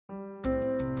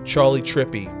Charley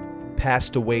Trippi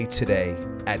passed away today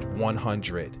at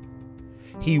 100.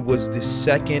 He was the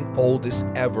second oldest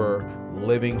ever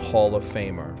living Hall of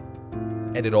Famer,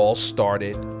 and it all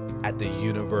started at the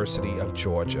University of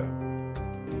Georgia.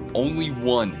 Only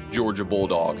one Georgia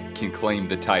Bulldog can claim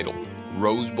the title,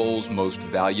 Rose Bowl's most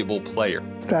valuable player.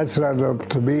 That's not up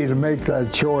to me to make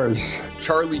that choice.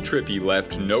 Charley Trippi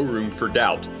left no room for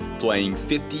doubt, playing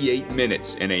 58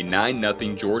 minutes in a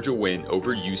 9-0 Georgia win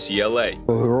over UCLA.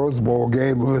 The Rose Bowl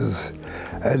game was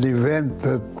an event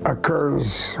that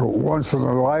occurs once in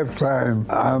a lifetime.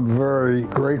 I'm very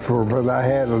grateful that I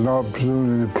had an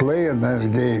opportunity to play in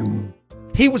that game.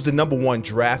 He was the #1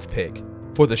 draft pick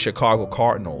for the Chicago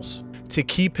Cardinals to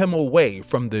keep him away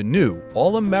from the new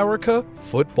All-America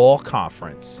Football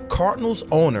Conference. Cardinals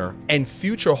owner and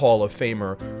future Hall of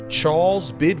Famer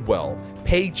Charles Bidwell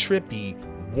paid Trippi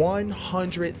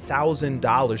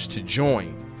 $100,000 to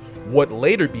join what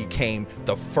later became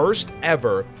the first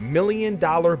ever $1 million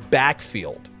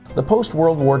backfield. The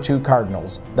post-World War II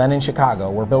Cardinals, then in Chicago,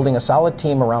 were building a solid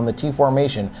team around the T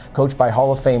formation coached by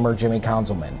Hall of Famer Jimmy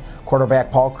Conzelman.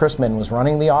 Quarterback Paul Chrisman was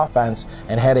running the offense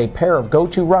and had a pair of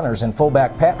go-to runners in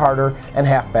fullback Pat Harder and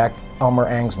halfback Elmer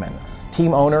Angsman.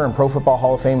 Team owner and Pro Football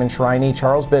Hall of Fame enshrinee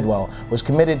Charles Bidwell was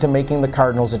committed to making the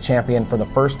Cardinals a champion for the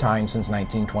first time since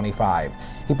 1925.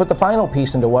 He put the final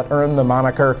piece into what earned the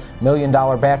moniker $1 Million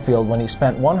Backfield when he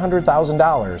spent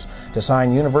 $100,000 to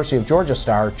sign University of Georgia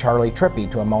star Charley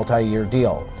Trippi to a multi-year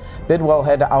deal. Bidwell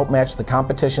had to outmatch the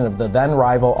competition of the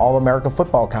then-rival All-America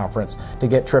Football Conference to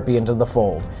get Trippi into the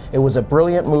fold. It was a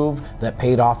brilliant move that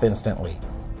paid off instantly.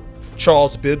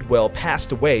 Charles Bidwell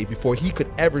passed away before he could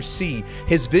ever see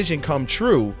his vision come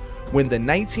true when the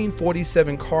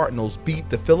 1947 Cardinals beat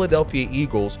the Philadelphia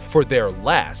Eagles for their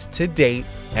last to-date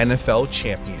NFL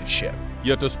championship.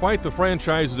 Yet despite the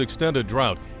franchise's extended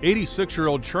drought,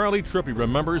 86-year-old Charley Trippi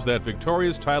remembers that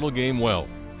victorious title game well.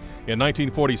 In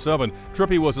 1947,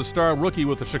 Trippi was a star rookie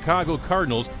with the Chicago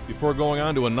Cardinals before going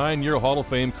on to a 9-year Hall of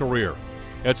Fame career.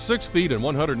 At 6 feet and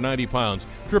 190 pounds,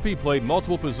 Trippi played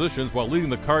multiple positions while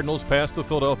leading the Cardinals past the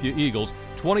Philadelphia Eagles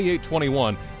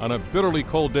 28-21 on a bitterly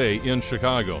cold day in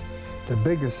Chicago. The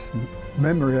biggest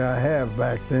memory I have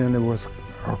back then, it was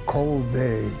a cold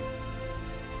day.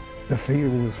 The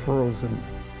field was frozen.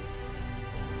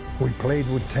 We played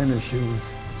with tennis shoes.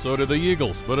 So did the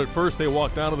Eagles, but at first they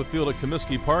walked out of the field at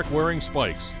Comiskey Park wearing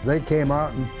spikes. They came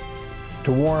out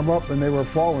to warm up and they were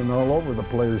falling all over the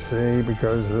place,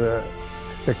 because the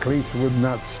cleats would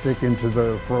not stick into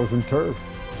the frozen turf.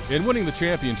 In winning the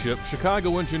championship,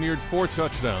 Chicago engineered 4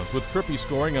 touchdowns, with Trippi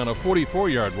scoring on a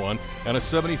 44-yard one and a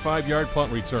 75-yard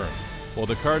punt return. While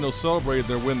the Cardinals celebrated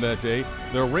their win that day,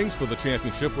 their rings for the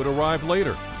championship would arrive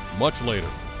later, much later.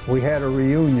 We had a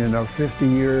reunion, a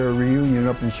 50-year reunion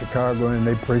up in Chicago, and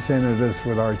they presented us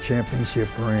with our championship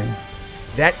ring.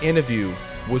 That interview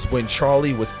was when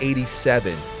Charley was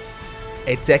 87.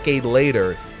 A decade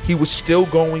later, he was still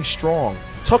going strong,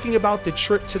 talking about the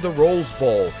trip to the Rose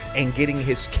Bowl and getting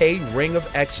his K Ring of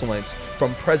Excellence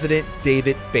from President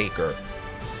David Baker.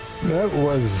 That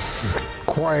was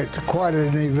quite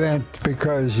an event,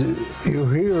 because you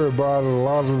hear about a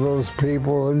lot of those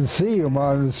people and see them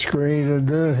on the screen, and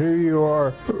then here you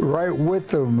are right with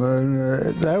them,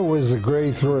 and that was a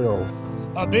great thrill.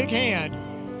 A big hand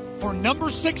for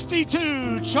number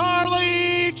 62,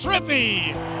 Charley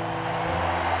Trippi.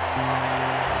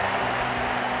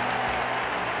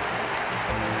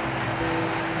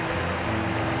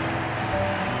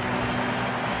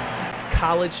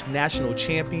 College national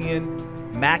champion,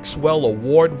 Maxwell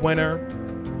Award winner,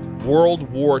 World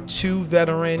War II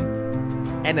veteran,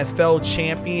 NFL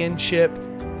championship,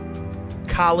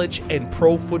 College and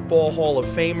Pro Football Hall of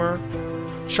Famer,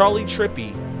 Charley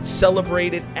Trippi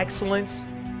celebrated excellence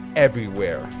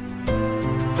everywhere.